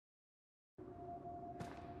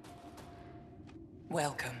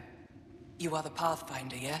Welcome. You are the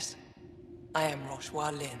Pathfinder, yes? I am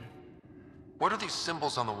Roshwar Linn. What are these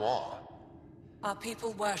symbols on the wall? Our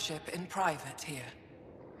people worship in private here.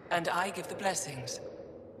 And I give the blessings.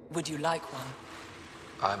 Would you like one?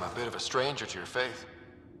 I'm a bit of a stranger to your faith.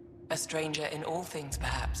 A stranger in all things,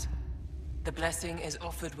 perhaps. The blessing is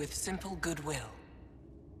offered with simple goodwill.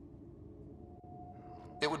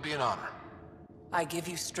 It would be an honor. I give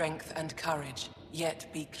you strength and courage, yet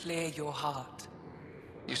be clear your heart.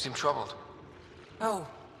 You seem troubled. Oh,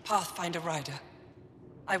 Pathfinder Rider.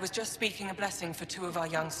 I was just speaking a blessing for 2 of our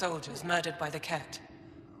young soldiers murdered by the Ket.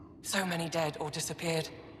 So many dead or disappeared,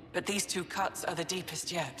 but these 2 cuts are the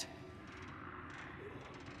deepest yet.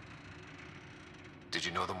 Did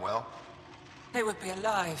you know them well? They would be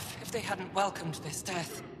alive if they hadn't welcomed this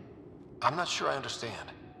death. I'm not sure I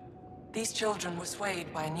understand. These children were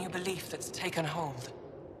swayed by a new belief that's taken hold.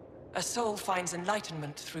 A soul finds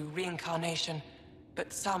enlightenment through reincarnation,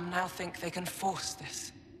 but some now think they can force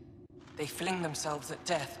this. They fling themselves at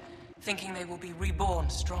death, thinking they will be reborn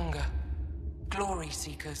stronger.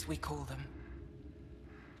 Gloryseekers, we call them.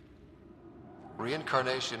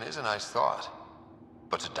 Reincarnation is a nice thought,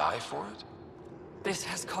 but to die for it? This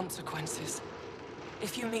has consequences.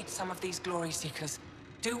 If you meet some of these Gloryseekers,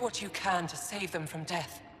 do what you can to save them from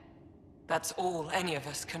death. That's all any of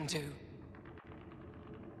us can do.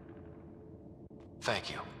 Thank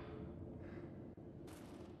you.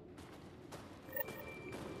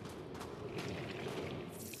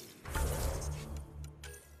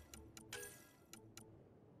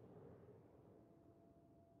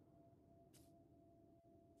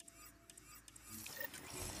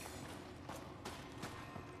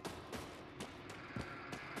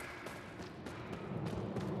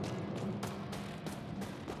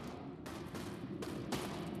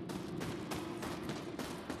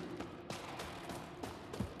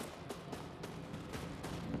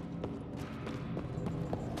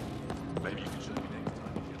 Maybe you can show me next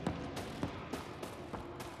time you get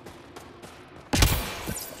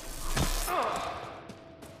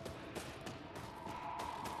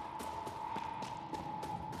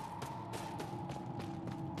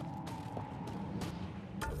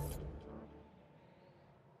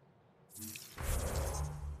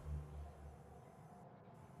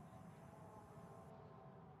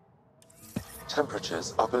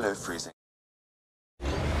Temperatures are below freezing.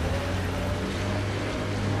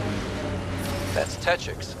 That's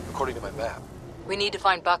Techix, according to my map. We need to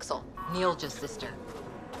find Buxel, Neilja's sister.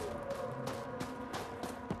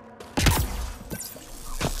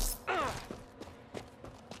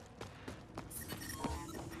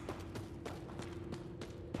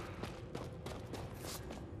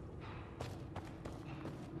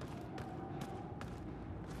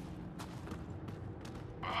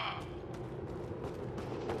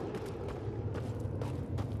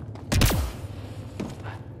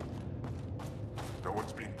 No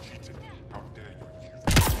one's being cheated. How dare you accuse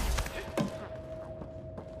me?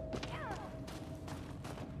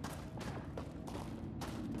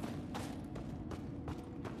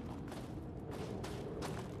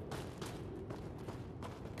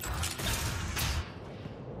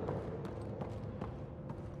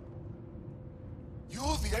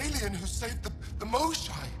 You're the alien who saved the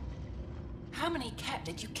Moshai. How many Ket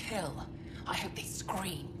did you kill? I hope they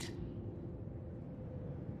screamed.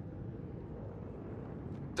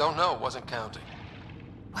 Don't know, wasn't counting.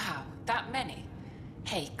 Wow, that many?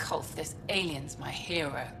 Hey, Kolf, this alien's my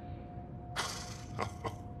hero.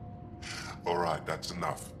 All right, that's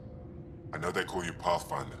enough. I know they call you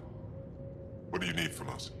Pathfinder. What do you need from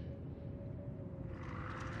us?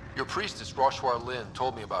 Your priestess, Roshwar Linn,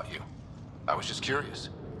 told me about you. I was just curious.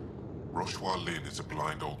 Roshwar Linn is a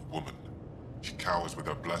blind old woman. She cowers with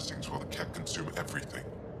her blessings while the Ket consume everything.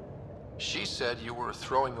 She said you were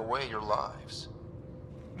throwing away your lives.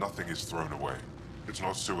 Nothing is thrown away. It's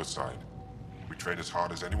not suicide. We train as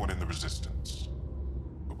hard as anyone in the Resistance.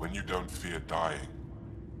 But when you don't fear dying,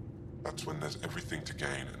 that's when there's everything to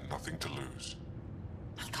gain and nothing to lose.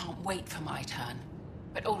 I can't wait for my turn.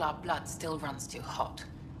 But all our blood still runs too hot.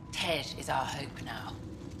 Tej is our hope now.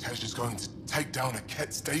 Tej is going to take down a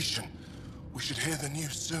Ket station. We should hear the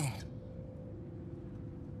news soon.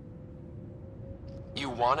 You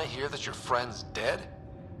want to hear that your friend's dead?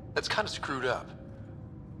 That's kind of screwed up.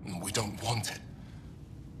 We don't want it.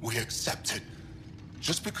 We accept it.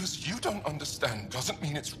 Just because you don't understand doesn't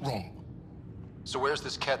mean it's wrong. So where's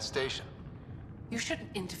this Ket station? You shouldn't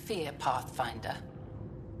interfere, Pathfinder.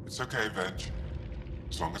 It's okay, Venge.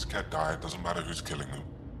 As long as Ket die, it doesn't matter who's killing them.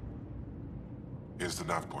 Here's the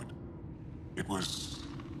nav point. It was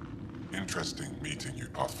interesting meeting you,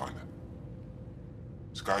 Pathfinder.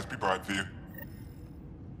 Skies be bright for you.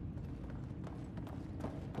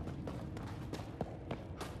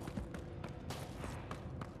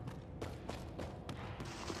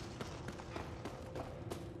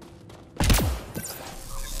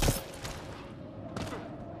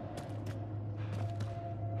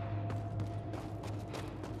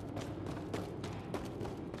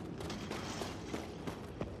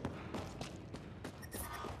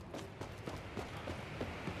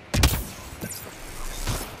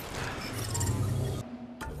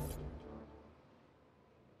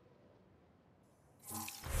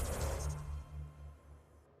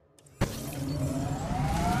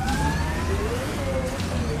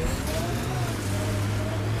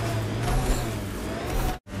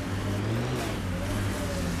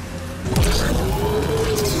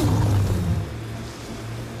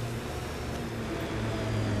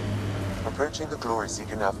 Approaching the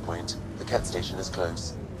Gloryseeker nav point. The Ket station is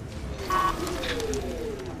close. I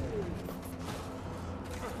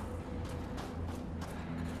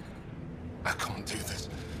can't do this.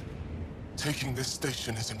 Taking this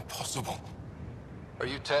station is impossible. Are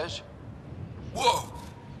you Tej? Whoa!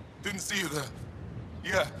 Didn't see you there.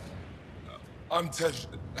 Yeah. I'm Tej.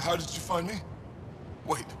 How did you find me?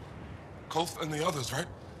 Wait. Kolth and the others, right?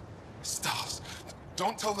 Stars.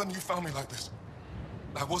 Don't tell them you found me like this.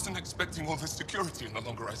 I wasn't expecting all this security, and the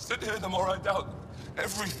longer I sit here, the more I doubt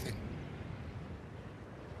everything.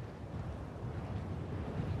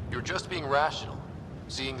 You're just being rational,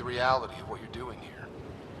 seeing the reality of what you're doing here.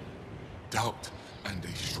 Doubt and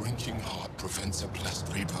a shrinking heart prevents a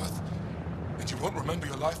blessed rebirth. And you won't remember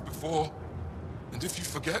your life before. And if you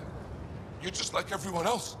forget, you're just like everyone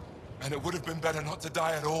else. And it would have been better not to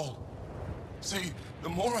die at all. See, the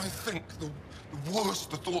more I think, the worse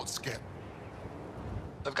the thoughts get.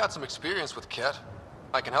 I've got some experience with Ket.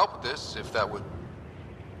 I can help with this, if that would...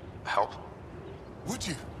 help. Would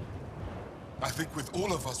you? I think with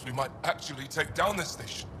all of us, we might actually take down this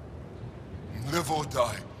station. Live or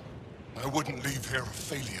die. I wouldn't leave here a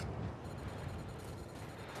failure.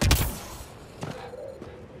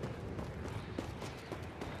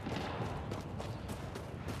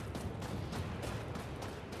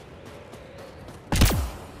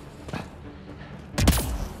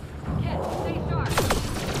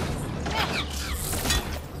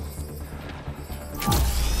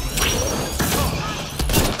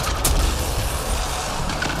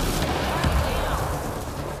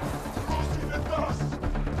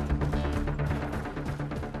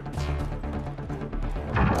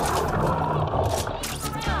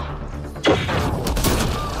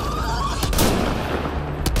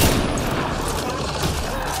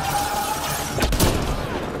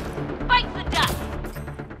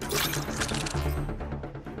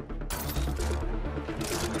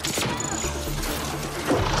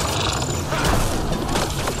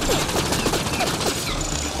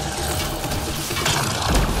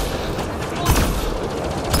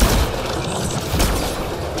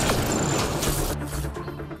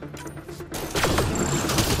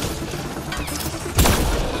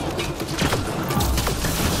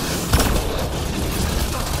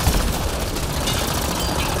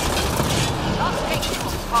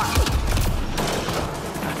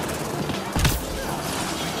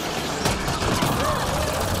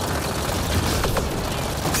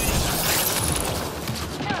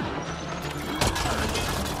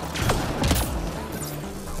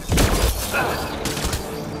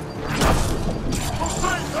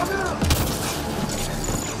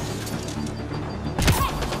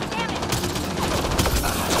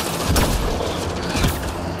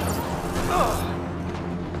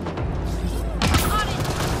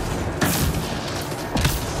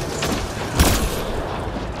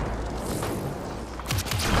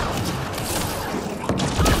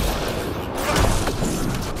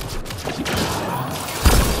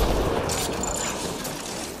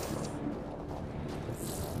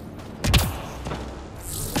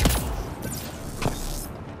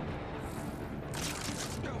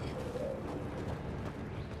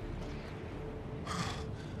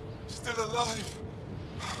 Still alive.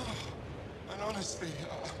 And honestly,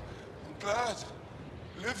 I'm glad.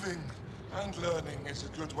 Living and learning is a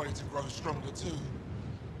good way to grow stronger too.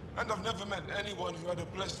 And I've never met anyone who had a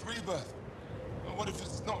blessed rebirth. And what if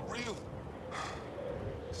it's not real?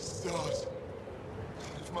 Stars.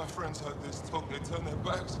 If my friends heard this talk, they'd turn their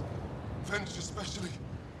backs. Venge especially.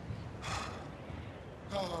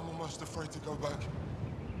 Oh, I'm almost afraid to go back.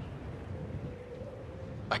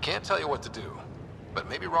 I can't tell you what to do, but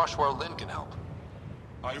maybe Roshwar Linn can help.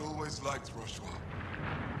 I always liked Roshwar.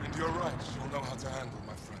 And you're right, she'll know how to handle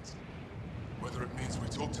my friends. Whether it means we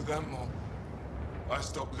talk to them or I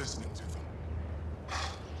stop listening to them.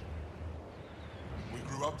 We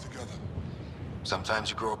grew up together. Sometimes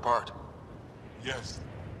you grow apart. Yes.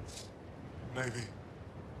 Maybe.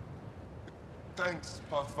 Thanks,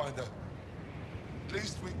 Pathfinder. At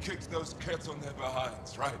least we kicked those Ket on their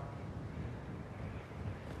behinds, right?